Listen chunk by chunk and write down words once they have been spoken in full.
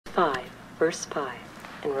5, verse 5,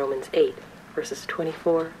 and Romans 8, verses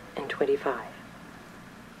 24 and 25.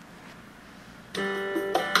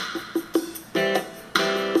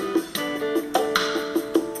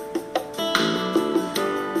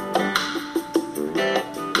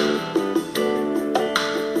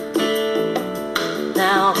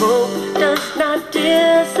 Now hope does not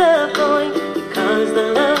disappoint, because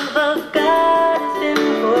the love of God has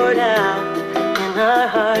been poured out in our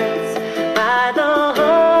hearts by the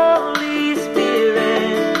Holy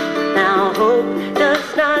Spirit. Now hope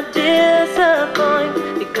does not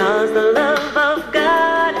disappoint, because the love of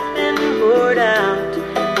God has been poured out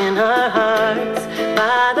in our hearts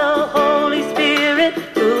by the Holy Spirit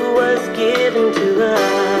who was given to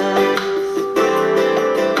us.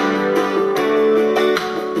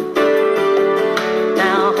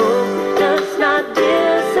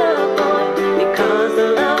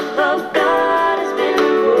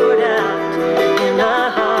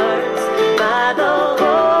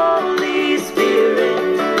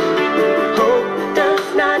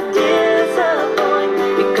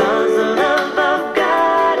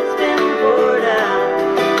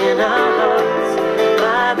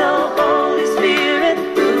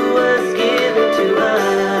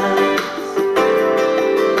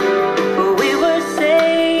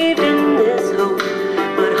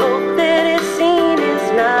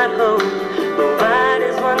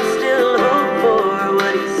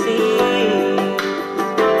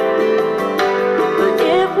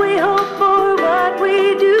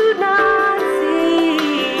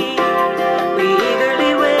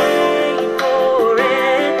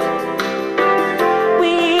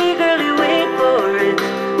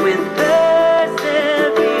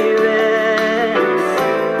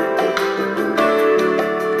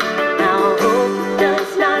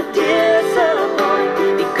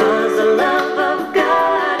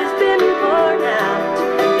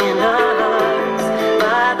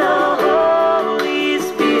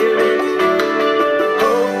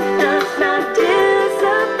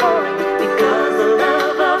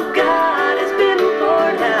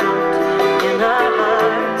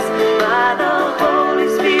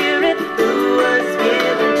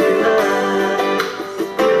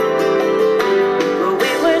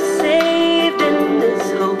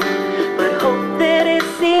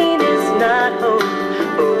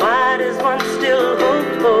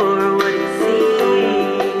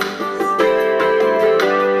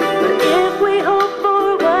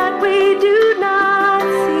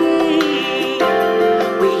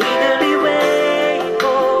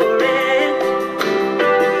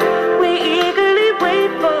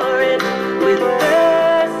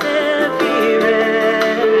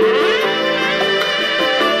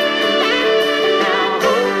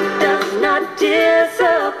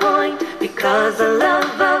 Because the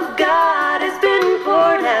love of God has been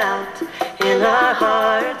poured out in our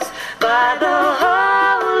hearts